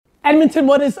Edmonton,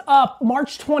 what is up?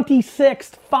 March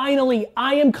 26th, finally,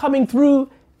 I am coming through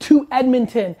to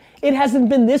Edmonton. It hasn't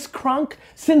been this crunk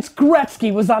since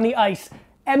Gretzky was on the ice.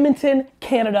 Edmonton,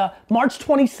 Canada, March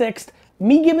 26th,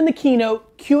 me giving the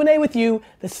keynote, Q&A with you,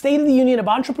 the State of the Union of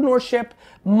Entrepreneurship,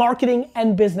 Marketing,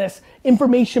 and Business.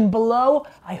 Information below.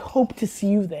 I hope to see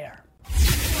you there.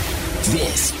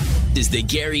 This is the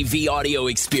Gary V Audio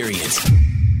Experience.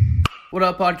 What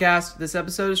up, podcast? This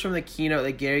episode is from the keynote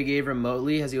that Gary gave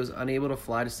remotely as he was unable to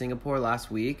fly to Singapore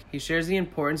last week. He shares the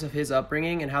importance of his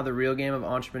upbringing and how the real game of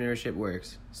entrepreneurship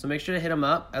works. So make sure to hit him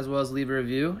up as well as leave a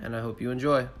review, and I hope you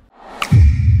enjoy.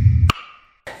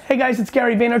 Hey guys, it's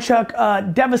Gary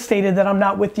Vaynerchuk. Devastated that I'm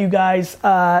not with you guys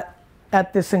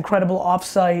at this incredible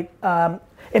offsite.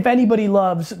 If anybody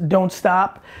loves Don't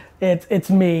Stop, it's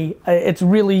me. It's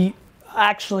really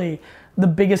actually the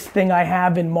biggest thing I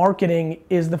have in marketing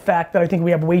is the fact that I think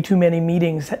we have way too many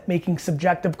meetings making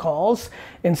subjective calls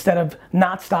instead of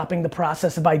not stopping the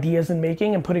process of ideas and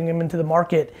making and putting them into the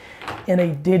market in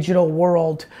a digital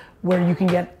world where you can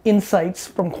get insights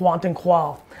from quant and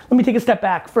qual. Let me take a step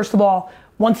back. First of all,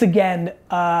 once again,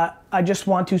 I just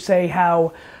want to say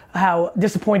how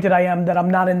disappointed I am that I'm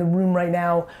not in the room right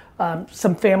now.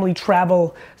 Some family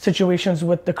travel situations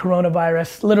with the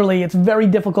coronavirus. Literally, it's very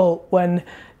difficult when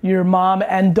your mom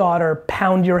and daughter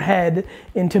pound your head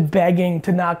into begging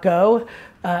to not go.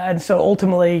 And so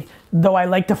ultimately, though I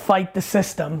like to fight the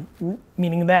system,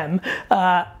 meaning them,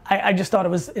 I just thought it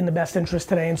was in the best interest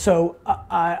today. And so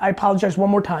I apologize one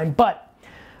more time, but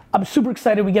I'm super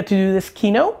excited we get to do this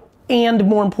keynote. And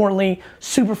more importantly,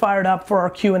 super fired up for our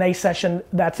Q&A session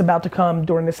that's about to come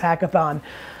during this hackathon.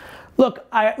 Look,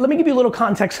 let me give you a little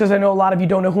context because I know a lot of you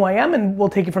don't know who I am, and we'll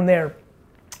take it from there.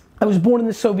 I was born in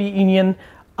the Soviet Union.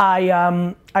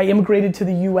 I immigrated to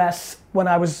the US when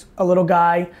I was a little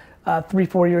guy,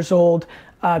 3-4 years old.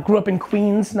 Grew up in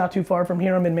Queens, not too far from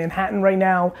here. I'm in Manhattan right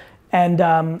now, and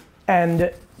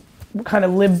kind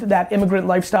of lived that immigrant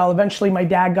lifestyle. Eventually, my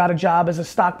dad got a job as a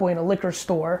stock boy in a liquor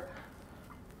store,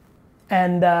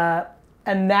 and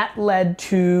that led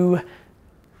to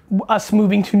us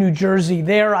moving to New Jersey.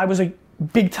 There, I was a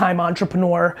big-time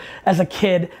entrepreneur as a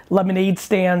kid. Lemonade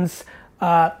stands.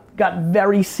 Got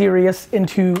very serious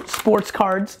into sports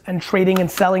cards and trading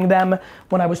and selling them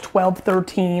when I was 12,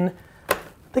 13. I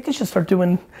think I should start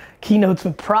doing keynotes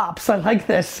with props. I like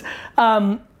this.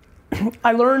 I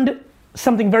learned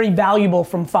something very valuable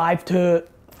from 5 to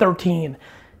 13.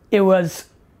 It was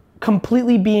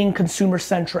completely being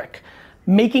consumer-centric.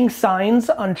 Making signs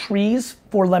on trees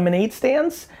for lemonade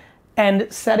stands and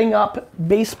setting up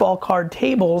baseball card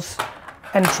tables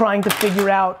and trying to figure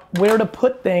out where to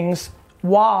put things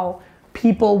while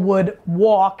people would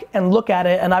walk and look at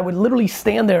it, and I would literally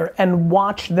stand there and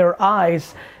watch their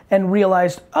eyes and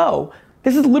realized, oh,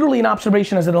 this is literally an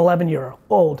observation as an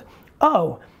 11-year-old.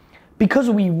 Oh, because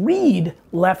we read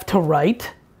left to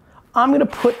right, I'm gonna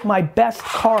put my best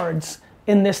cards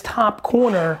in this top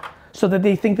corner so that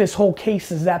they think this whole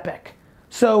case is epic.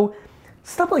 So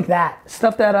stuff like that,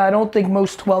 stuff that I don't think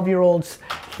most 12-year-olds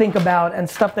think about, and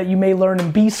stuff that you may learn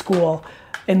in B school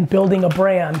in building a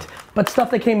brand, but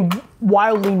stuff that came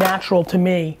wildly natural to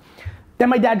me. Then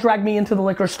my dad dragged me into the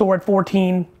liquor store at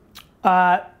 14.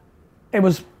 It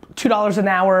was $2 an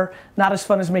hour, not as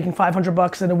fun as making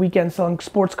 $500 in a weekend selling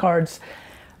sports cards.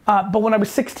 But when I was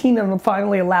 16 and I'm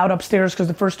finally allowed upstairs, because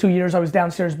the first 2 years I was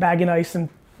downstairs bagging ice and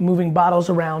moving bottles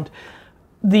around,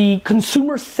 the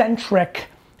consumer-centric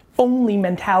only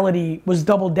mentality was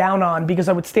doubled down on because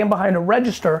I would stand behind a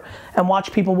register and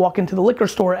watch people walk into the liquor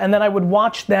store, and then I would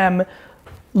watch them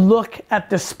look at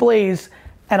displays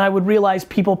and I would realize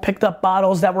people picked up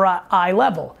bottles that were at eye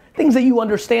level. Things that you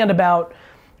understand about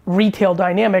retail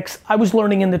dynamics, I was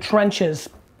learning in the trenches.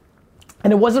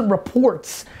 And it wasn't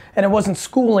reports and it wasn't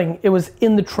schooling, it was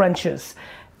in the trenches.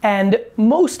 And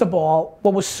most of all,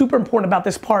 what was super important about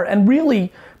this part, and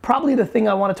really probably the thing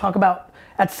I want to talk about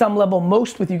at some level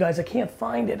most with you guys, I can't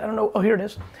find it, I don't know, oh here it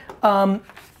is.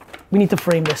 We need to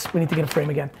frame this, we need to get a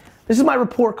frame again. This is my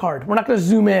report card. We're not gonna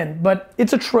zoom in, but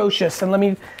it's atrocious, and let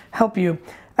me help you.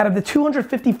 Out of the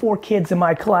 254 kids in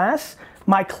my class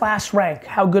rank,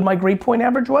 how good my grade point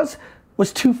average was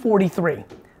 243.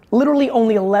 Literally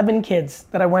only 11 kids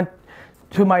that I went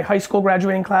to my high school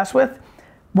graduating class with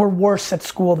were worse at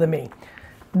school than me.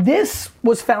 This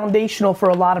was foundational for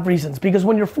a lot of reasons, because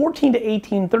when you're 14 to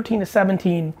 18, 13 to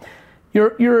 17,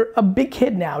 you're a big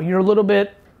kid now. You're a little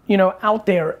bit, out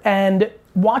there, and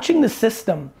watching the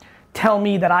system tell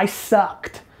me that I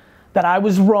sucked, that I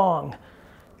was wrong,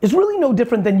 is really no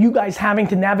different than you guys having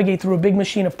to navigate through a big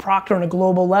machine of Procter on a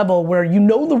global level where you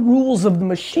know the rules of the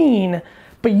machine,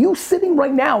 But you sitting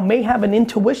right now may have an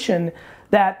intuition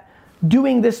that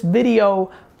doing this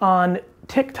video on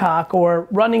TikTok or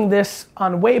running this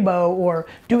on Weibo or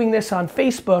doing this on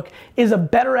Facebook is a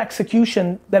better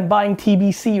execution than buying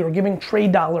TBC or giving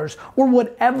trade dollars or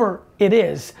whatever it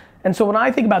is. And so when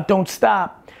I think about don't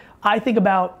stop, I think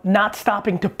about not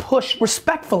stopping to push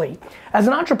respectfully. As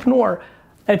an entrepreneur,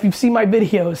 and if you've seen my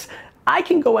videos, I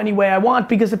can go any way I want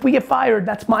because if we get fired,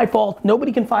 that's my fault.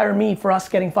 Nobody can fire me for us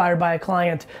getting fired by a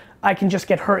client. I can just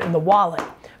get hurt in the wallet.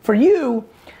 For you,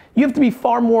 you have to be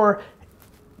far more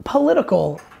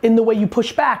political in the way you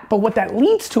push back, but what that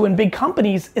leads to in big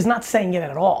companies is not saying it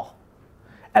at all.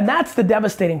 And that's the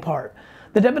devastating part.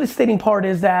 The devastating part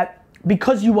is that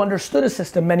because you understood a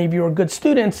system, many of you are good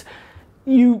students,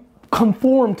 you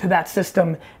conform to that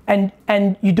system and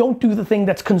you don't do the thing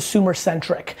that's consumer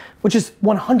centric, which is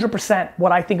 100%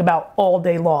 what I think about all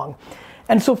day long.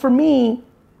 And so for me,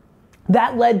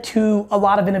 that led to a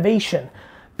lot of innovation.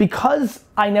 Because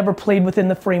I never played within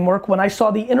the framework, when I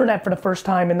saw the internet for the first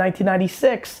time in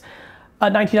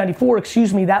 1994,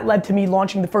 excuse me, that led to me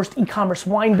launching the first e-commerce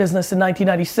wine business in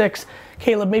 1996.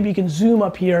 Caleb, maybe you can zoom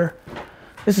up here.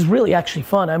 This is really actually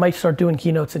fun. I might start doing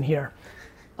keynotes in here.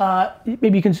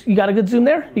 Maybe you got a good zoom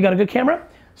there? You got a good camera?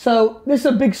 So this is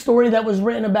a big story that was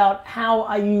written about how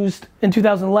I used, in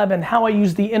 2011, how I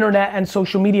used the internet and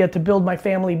social media to build my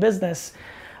family business.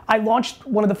 I launched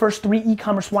one of the first 3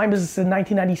 e-commerce wine businesses in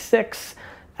 1996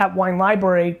 at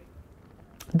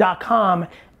winelibrary.com,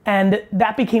 and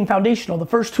that became foundational. The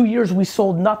first 2 years we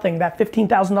sold nothing. That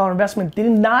 $15,000 investment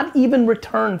did not even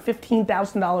return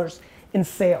 $15,000 in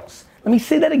sales. Let me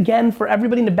say that again for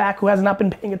everybody in the back who has not been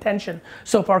paying attention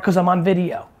so far because I'm on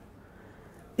video.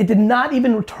 It did not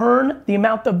even return the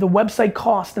amount of the website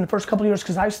cost in the first couple of years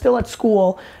because I was still at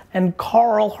school, and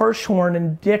Carl Hirschhorn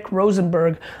and Dick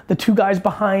Rosenberg, the 2 guys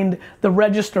behind the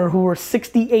register who were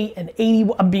 68 and 80,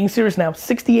 I'm being serious now,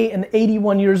 68 and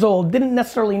 81 years old, didn't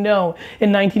necessarily know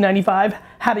in 1995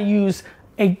 how to use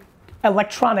a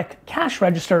electronic cash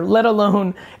register, let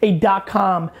alone a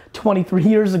 .com 23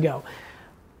 years ago.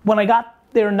 When I got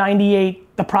there in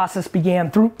 98, the process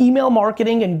began. Through email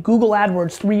marketing and Google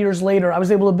AdWords 3 years later, I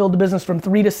was able to build a business from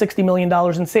 $3 to $60 million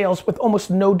in sales with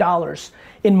almost no dollars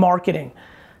in marketing.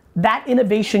 That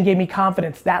innovation gave me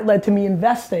confidence. That led to me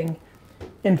investing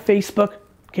in Facebook.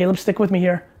 Caleb, stick with me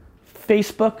here.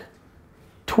 Facebook,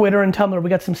 Twitter, and Tumblr. We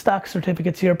got some stock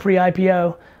certificates here,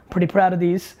 pre-IPO. Pretty proud of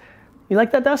these. You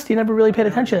like that, Dust? You never really paid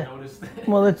attention.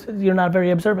 Well, you're not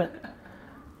very observant.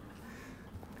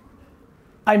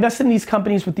 I invested in these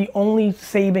companies with the only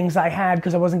savings I had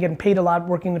because I wasn't getting paid a lot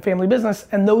working in the family business,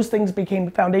 and those things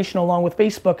became foundational along with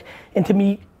Facebook into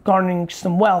me garnering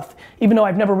some wealth, even though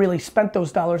I've never really spent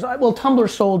those dollars. Well, Tumblr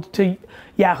sold to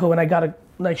Yahoo and I got a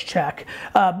nice check,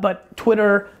 but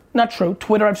Twitter, not true.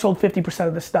 Twitter, I've sold 50%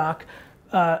 of the stock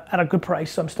at a good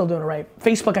price, so I'm still doing it right.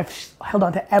 Facebook, I've held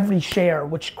on to every share,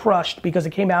 which crushed because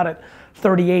it came out at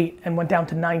 38 and went down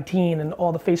to 19, and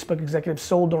all the Facebook executives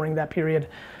sold during that period.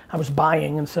 I was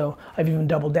buying, and so I've even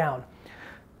doubled down.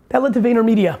 That led to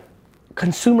VaynerMedia,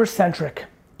 consumer-centric.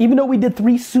 Even though we did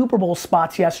 3 Super Bowl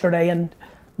spots yesterday, and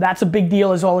that's a big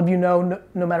deal, as all of you know,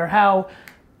 no matter how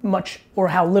much or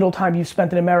how little time you've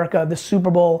spent in America, the Super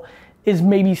Bowl is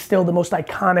maybe still the most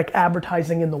iconic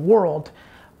advertising in the world.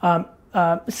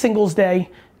 Singles Day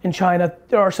in China,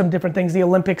 there are some different things. The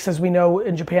Olympics, as we know,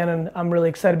 in Japan, and I'm really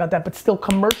excited about that, but still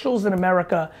commercials in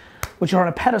America, which are on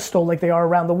a pedestal like they are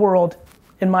around the world,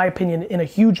 in my opinion, in a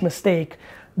huge mistake.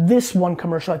 This one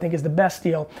commercial I think is the best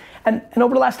deal. And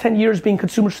over the last 10 years being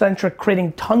consumer-centric,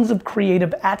 creating tons of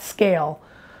creative at scale,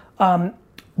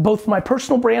 both for my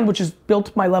personal brand, which has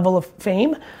built my level of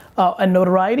fame and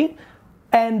notoriety,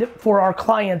 and for our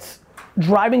clients,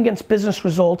 driving against business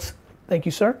results, thank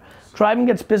you, sir, driving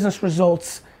against business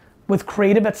results with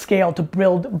creative at scale to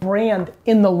build brand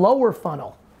in the lower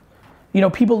funnel. You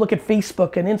know, people look at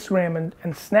Facebook and Instagram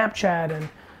and Snapchat and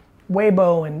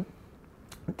Weibo and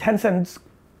Tencent's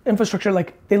infrastructure,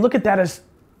 like they look at that as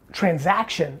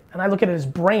transaction, and I look at it as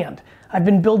brand. I've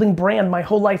been building brand my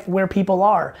whole life where people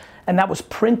are, and that was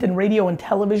print and radio and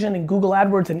television and Google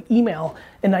AdWords and email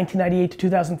in 1998 to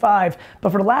 2005.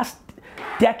 But for the last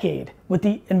decade, with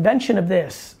the invention of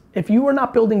this, if you are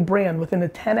not building brand within the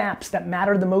 10 apps that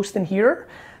matter the most in here,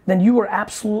 then you are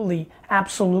absolutely,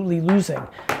 absolutely losing.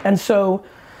 And so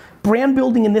brand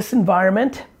building in this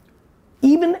environment,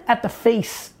 even at the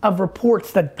face of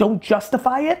reports that don't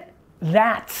justify it,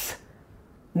 that's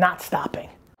not stopping.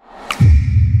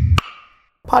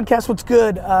 Podcast, what's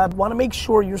good? Want to make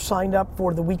sure you're signed up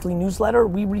for the weekly newsletter.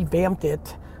 We revamped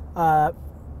it a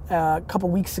couple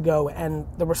weeks ago, and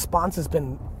the response has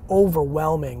been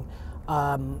overwhelming.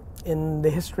 In the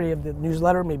history of the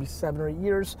newsletter, maybe 7 or 8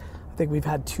 years, I think we've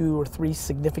had 2 or 3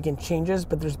 significant changes,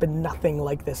 but there's been nothing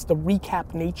like this. The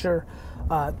recap nature,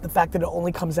 the fact that it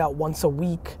only comes out once a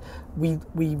week, we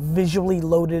visually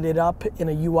loaded it up in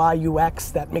a UI UX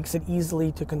that makes it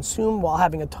easily to consume while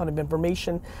having a ton of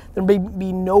information. There may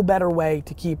be no better way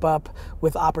to keep up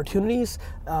with opportunities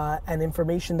and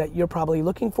information that you're probably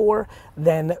looking for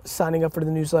than signing up for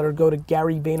the newsletter. Go to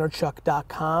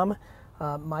GaryVaynerchuk.com.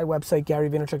 My website,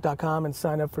 GaryVaynerchuk.com, and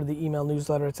sign up for the email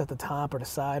newsletter. It's at the top or the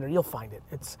side, or you'll find it.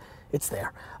 It's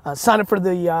there. Sign up for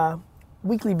the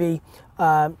Weekly V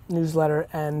newsletter,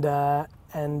 and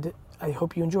I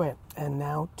hope you enjoy it. And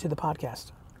now to the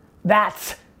podcast.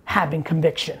 That's having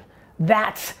conviction.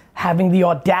 That's having the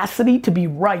audacity to be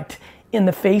right in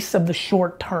the face of the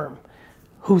short term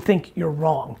who think you're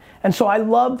wrong. And so I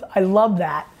love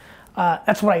that.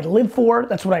 That's what I live for,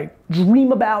 that's what I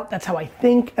dream about, that's how I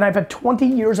think, and I've had 20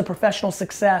 years of professional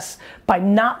success by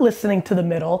not listening to the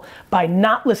middle, by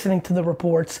not listening to the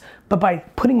reports, but by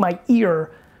putting my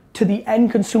ear to the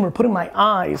end consumer, putting my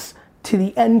eyes to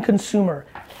the end consumer,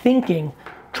 thinking,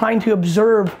 trying to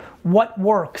observe what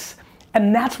works,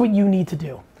 and that's what you need to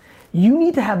do. You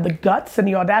need to have the guts and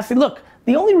the audacity. Look,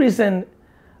 the only reason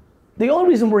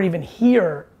we're even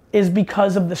here is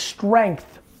because of the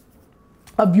strength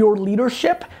of your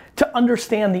leadership to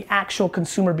understand the actual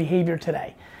consumer behavior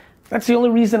today. That's the only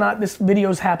reason this video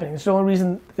is happening. It's the only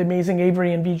reason the amazing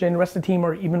Avery and VJ and the rest of the team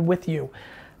are even with you.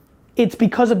 It's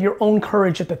because of your own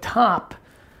courage at the top.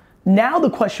 Now the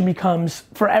question becomes,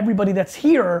 for everybody that's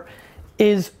here,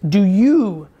 is do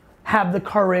you have the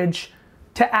courage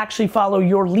to actually follow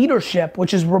your leadership,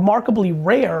 which is remarkably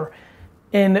rare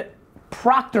in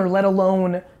Procter, let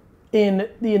alone in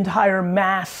the entire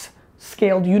mass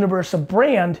scaled universe of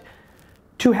brand,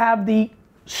 to have the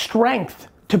strength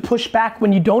to push back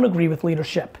when you don't agree with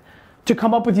leadership, to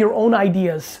come up with your own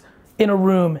ideas in a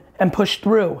room and push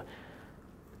through.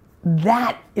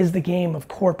 That is the game of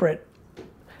corporate.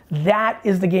 That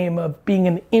is the game of being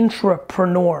an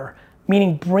intrapreneur,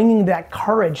 meaning bringing that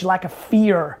courage, lack of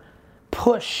fear,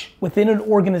 push within an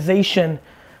organization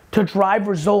to drive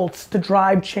results, to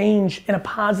drive change in a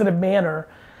positive manner.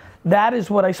 That is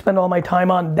what I spend all my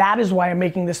time on. That is why I'm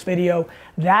making this video.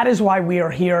 That is why we are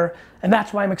here. And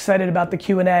that's why I'm excited about the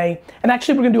Q&A. And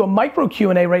actually we're gonna do a micro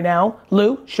Q&A right now.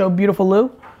 Lou, show beautiful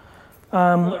Lou.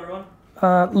 Hello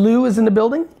everyone. Lou is in the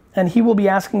building and he will be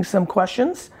asking some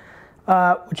questions,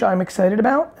 which I'm excited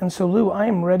about. And so Lou, I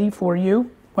am ready for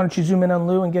you. Why don't you zoom in on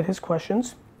Lou and get his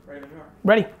questions? Ready when you are.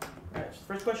 Ready. All right, so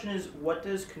first question is, what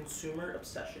does consumer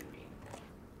obsession mean?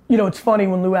 You know, it's funny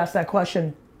when Lou asked that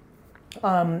question.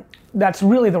 That's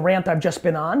really the rant I've just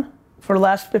been on for the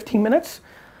last 15 minutes.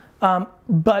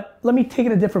 But let me take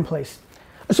it a different place.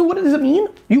 So what does it mean?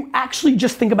 You actually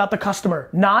just think about the customer,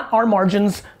 not our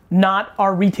margins, not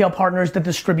our retail partners that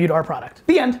distribute our product.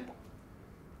 The end.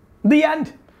 The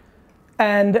end.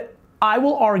 And I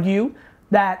will argue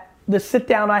that the sit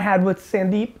down I had with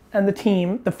Sandeep and the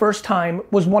team the first time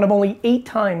was one of only 8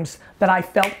 times that I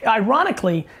felt,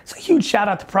 ironically, it's a huge shout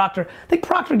out to Procter. I think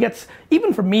Procter gets,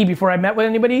 even for me before I met with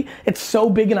anybody, it's so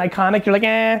big and iconic, you're like,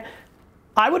 eh.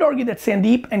 I would argue that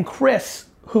Sandeep and Chris,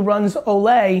 who runs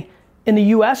Olay in the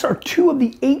US, are 2 of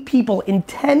the 8 people in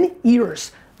 10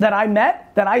 years that I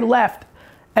met, that I left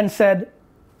and said,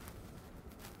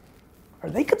 are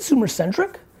they consumer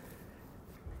centric?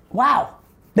 Wow.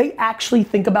 They actually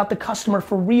think about the customer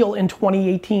for real in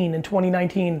 2018 and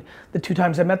 2019, the 2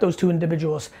 times I met those 2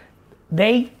 individuals.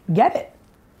 They get it.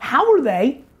 How are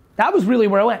they, that was really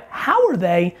where I went, how are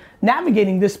they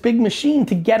navigating this big machine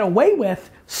to get away with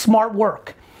smart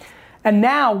work? And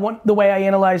now, the way I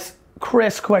analyze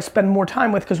Chris, who I spend more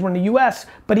time with because we're in the US,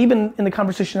 but even in the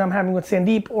conversation I'm having with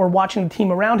Sandeep or watching the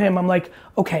team around him, I'm like,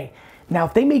 okay, now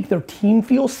if they make their team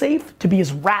feel safe to be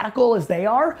as radical as they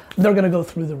are, they're gonna go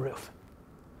through the roof.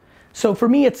 So for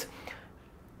me,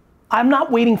 I'm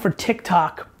not waiting for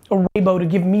TikTok or Weibo to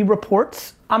give me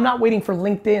reports. I'm not waiting for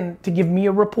LinkedIn to give me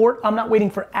a report. I'm not waiting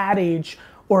for Ad Age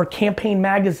or Campaign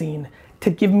Magazine to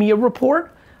give me a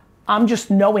report. I'm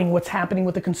just knowing what's happening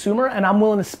with the consumer, and I'm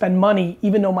willing to spend money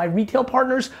even though my retail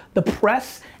partners, the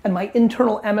press, and my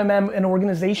internal MMM and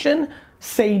organization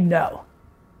say no.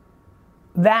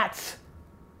 That's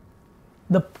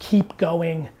the keep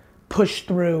going, push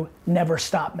through, never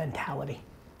stop mentality.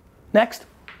 Next.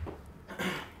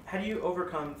 How do you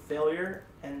overcome failure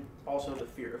and also the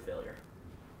fear of failure?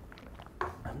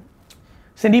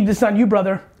 Sandeep, this is on you,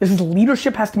 brother. This is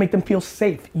leadership has to make them feel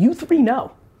safe. You 3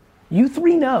 know. You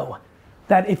 3 know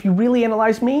that if you really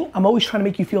analyze me, I'm always trying to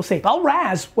make you feel safe. I'll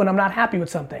razz when I'm not happy with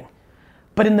something.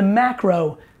 But in the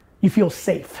macro, you feel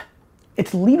safe.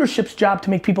 It's leadership's job to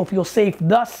make people feel safe.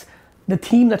 Thus, the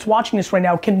team that's watching this right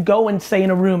now can go and say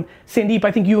in a room, Sandeep,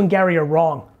 I think you and Gary are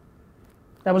wrong.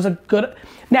 That was a good,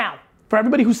 now, for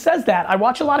everybody who says that, I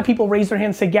watch a lot of people raise their hand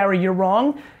and say, Gary, you're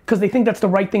wrong, because they think that's the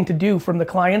right thing to do from the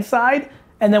client side,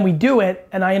 and then we do it,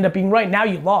 and I end up being right. Now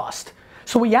you lost.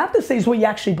 So what you have to say is what you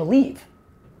actually believe,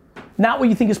 not what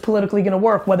you think is politically gonna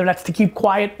work, whether that's to keep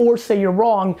quiet or say you're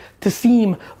wrong to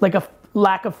seem like a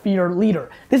lack of fear leader.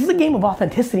 This is a game of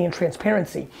authenticity and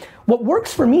transparency. What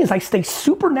works for me is I stay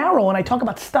super narrow and I talk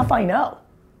about stuff I know.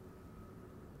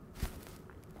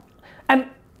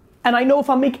 And I know if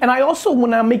and I also,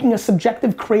 when I'm making a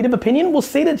subjective creative opinion, will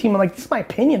say to the team, I'm like, this is my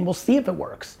opinion, we'll see if it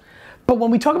works. But when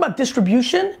we talk about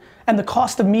distribution and the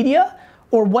cost of media,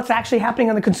 or what's actually happening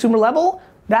on the consumer level,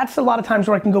 that's a lot of times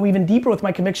where I can go even deeper with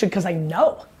my conviction because I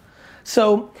know.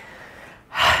 So,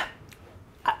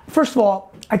 first of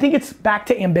all, I think it's back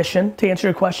to ambition, to answer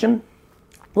your question.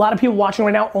 A lot of people watching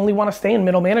right now only want to stay in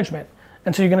middle management.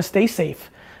 And so you're gonna stay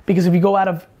safe. Because if you go out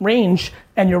of range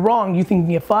and you're wrong, you think you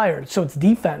can get fired. So it's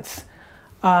defense.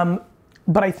 But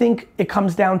I think it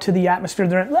comes down to the atmosphere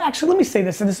there. Actually, let me say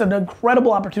this, and this is an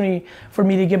incredible opportunity for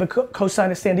me to give a cosign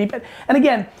to Sandeep. And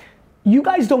again, you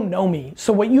guys don't know me.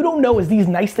 So what you don't know is these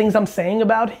nice things I'm saying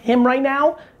about him right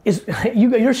now is,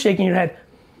 you're shaking your head.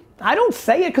 I don't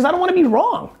say it because I don't want to be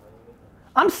wrong.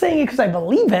 I'm saying it because I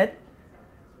believe it.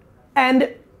 And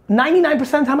 99% of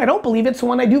the time I don't believe it, so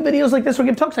when I do videos like this or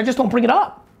give talks, I just don't bring it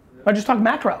up. I just talk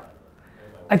macro.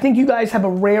 I think you guys have a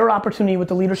rare opportunity with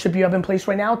the leadership you have in place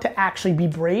right now to actually be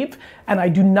brave, and I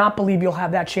do not believe you'll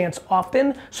have that chance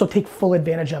often, so take full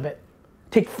advantage of it.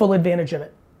 Take full advantage of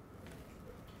it.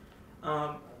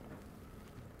 Can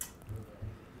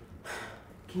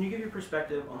you give your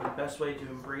perspective on the best way to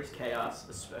embrace chaos,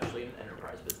 especially in an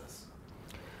enterprise business?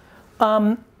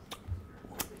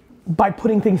 By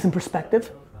putting things in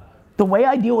perspective. The way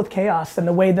I deal with chaos and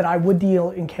the way that I would deal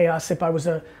in chaos if I was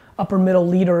a upper middle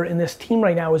leader in this team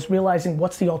right now is realizing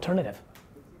what's the alternative.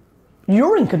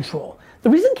 You're in control. The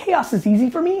reason chaos is easy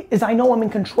for me is I know I'm in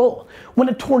control. When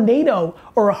a tornado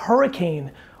or a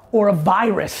hurricane or a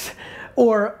virus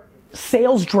or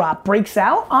sales drop breaks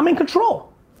out, I'm in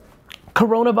control.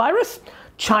 Coronavirus,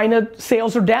 China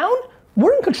sales are down,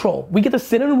 we're in control. We get to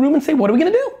sit in a room and say, what are we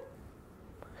gonna do?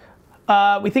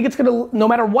 We think it's gonna, no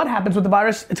matter what happens with the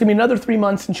virus, it's gonna be another 3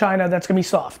 months in China that's gonna be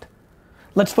soft.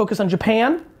 Let's focus on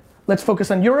Japan, let's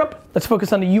focus on Europe, let's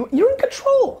focus on the U. You're in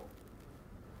control.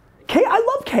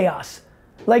 I love chaos.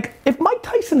 Like, if Mike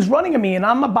Tyson's running at me and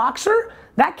I'm a boxer,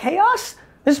 that chaos,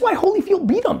 this is why Holyfield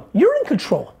beat him. You're in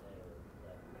control.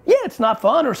 Yeah, it's not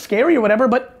fun or scary or whatever,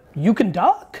 but you can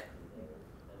duck.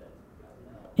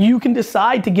 You can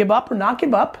decide to give up or not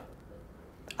give up.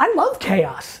 I love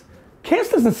chaos. Chaos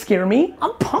doesn't scare me.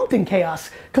 I'm pumped in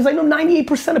chaos because I know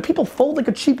 98% of people fold like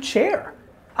a cheap chair.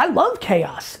 I love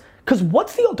chaos because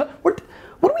what's the,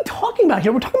 what are we talking about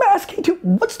here? We're talking about SK2.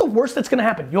 What's the worst that's gonna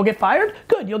happen? You'll get fired?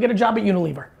 Good, you'll get a job at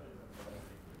Unilever.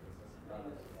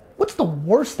 What's the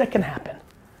worst that can happen?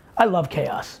 I love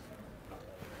chaos.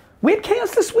 We had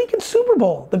chaos this week in Super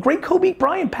Bowl. The great Kobe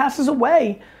Bryant passes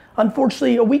away,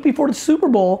 unfortunately, a week before the Super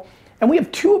Bowl, and we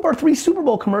have 2 of our 3 Super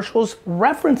Bowl commercials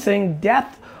referencing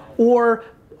death or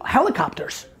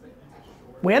helicopters.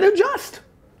 We had to adjust.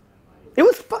 It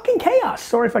was fucking chaos.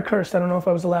 Sorry if I cursed, I don't know if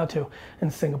I was allowed to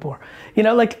in Singapore. You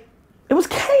know, like, it was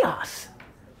chaos.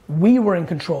 We were in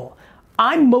control.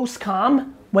 I'm most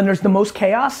calm when there's the most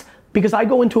chaos because I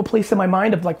go into a place in my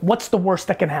mind of like, what's the worst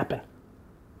that can happen?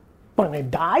 What, am I gonna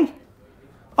die?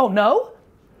 Oh no?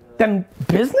 Then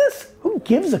business? Who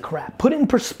gives a crap? Put it in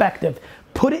perspective.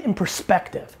 Put it in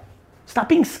perspective. Stop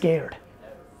being scared.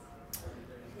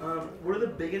 What are the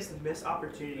biggest missed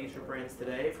opportunities for brands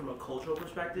today from a cultural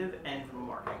perspective and from a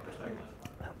marketing perspective?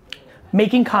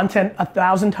 Making content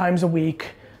 1,000 times a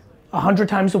week, 100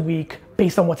 times a week,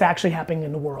 based on what's actually happening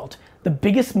in the world. The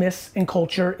biggest miss in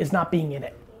culture is not being in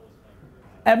it.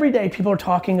 Every day people are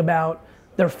talking about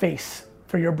their face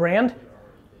for your brand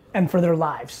and for their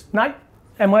lives.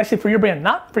 And when I say for your brand,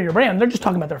 not for your brand, they're just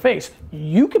talking about their face.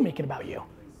 You can make it about you.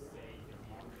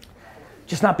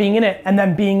 Just not being in it, and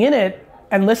then being in it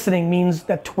and listening means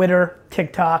that Twitter,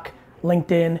 TikTok,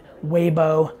 LinkedIn,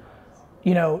 Weibo,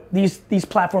 you know, these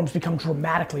platforms become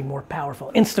dramatically more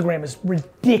powerful. Instagram is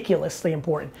ridiculously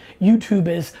important. YouTube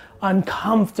is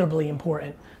uncomfortably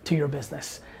important to your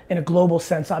business. In a global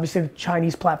sense, obviously the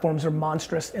Chinese platforms are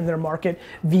monstrous in their market,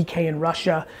 VK in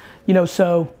Russia, you know,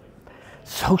 so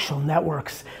social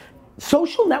networks.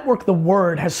 Social network, the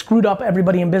word, has screwed up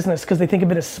everybody in business because they think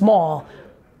of it as small.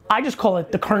 I just call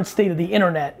it the current state of the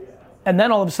internet, and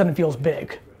then all of a sudden it feels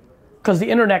big because the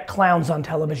internet clowns on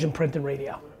television, print, and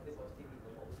radio.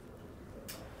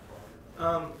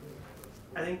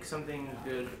 I think something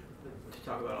good to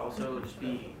talk about also would just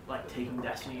be like taking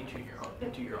destiny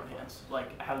into your own hands,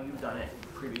 like how you've done it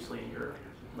previously in your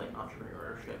like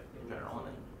entrepreneurship in general.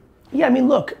 Yeah, I mean,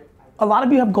 look, a lot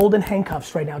of you have golden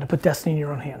handcuffs right now to put destiny in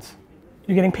your own hands.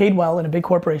 You're getting paid well in a big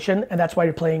corporation, and that's why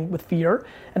you're playing with fear,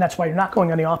 and that's why you're not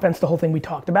going on the offense, the whole thing we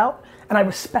talked about, and I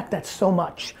respect that so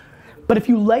much. But if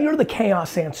you layer the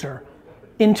chaos answer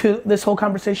into this whole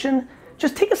conversation,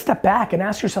 just take a step back and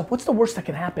ask yourself, what's the worst that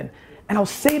can happen? And I'll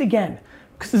say it again,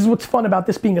 because this is what's fun about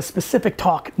this being a specific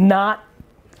talk, not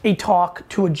a talk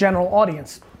to a general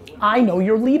audience. I know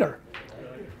your leader,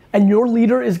 and your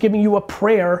leader is giving you a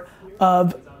prayer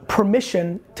of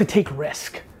permission to take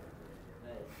risk.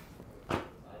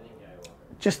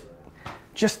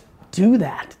 Just do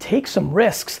that, take some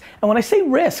risks. And when I say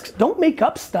risks, don't make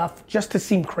up stuff just to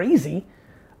seem crazy.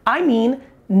 I mean,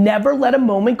 never let a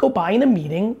moment go by in a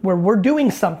meeting where we're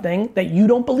doing something that you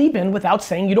don't believe in without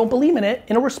saying you don't believe in it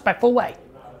in a respectful way.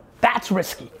 That's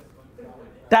risky.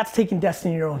 That's taking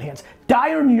destiny in your own hands.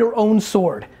 Die on your own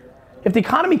sword. If the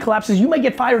economy collapses, you might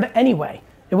get fired anyway.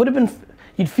 It would have been,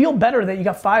 you'd feel better that you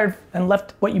got fired and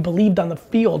left what you believed on the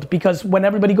field, because when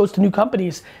everybody goes to new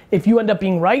companies, if you end up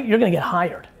being right, you're gonna get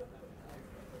hired.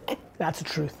 That's the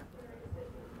truth.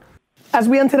 As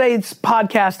we end today's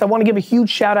podcast, I want to give a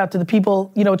huge shout out to the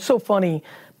people, it's so funny,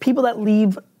 people that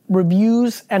leave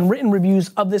reviews and written reviews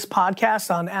of this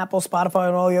podcast on Apple, Spotify,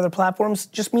 and all the other platforms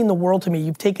just mean the world to me.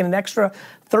 You've taken an extra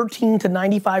 13 to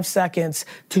 95 seconds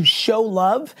to show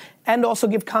love and also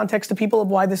give context to people of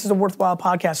why this is a worthwhile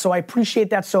podcast. So I appreciate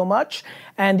that so much.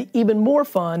 And even more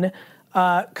fun,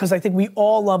 because I think we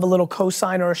all love a little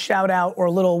cosign or a shout out or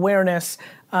a little awareness.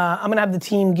 I'm gonna have the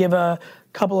team give a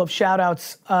couple of shout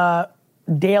outs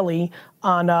daily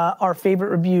on our favorite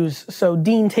reviews. So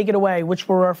Dean, take it away. Which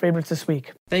were our favorites this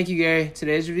week? Thank you, Gary.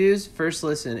 Today's reviews, First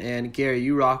Listen and Gary,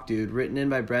 you rock, dude. Written in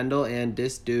by Brendel and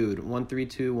Dis Dude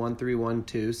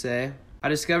 1321312 say, I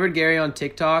discovered Gary on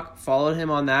TikTok, followed him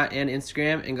on that and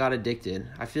Instagram, and got addicted.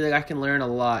 I feel like I can learn a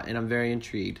lot, and I'm very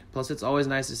intrigued. Plus, it's always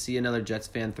nice to see another Jets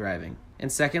fan thriving.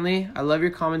 And secondly, I love your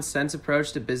common sense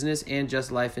approach to business and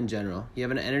just life in general. You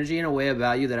have an energy and a way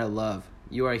about you that I love.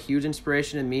 You are a huge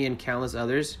inspiration to me and countless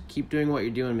others. Keep doing what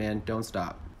you're doing, man. Don't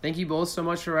stop. Thank you both so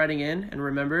much for writing in, and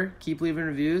remember, keep leaving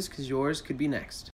reviews because yours could be next.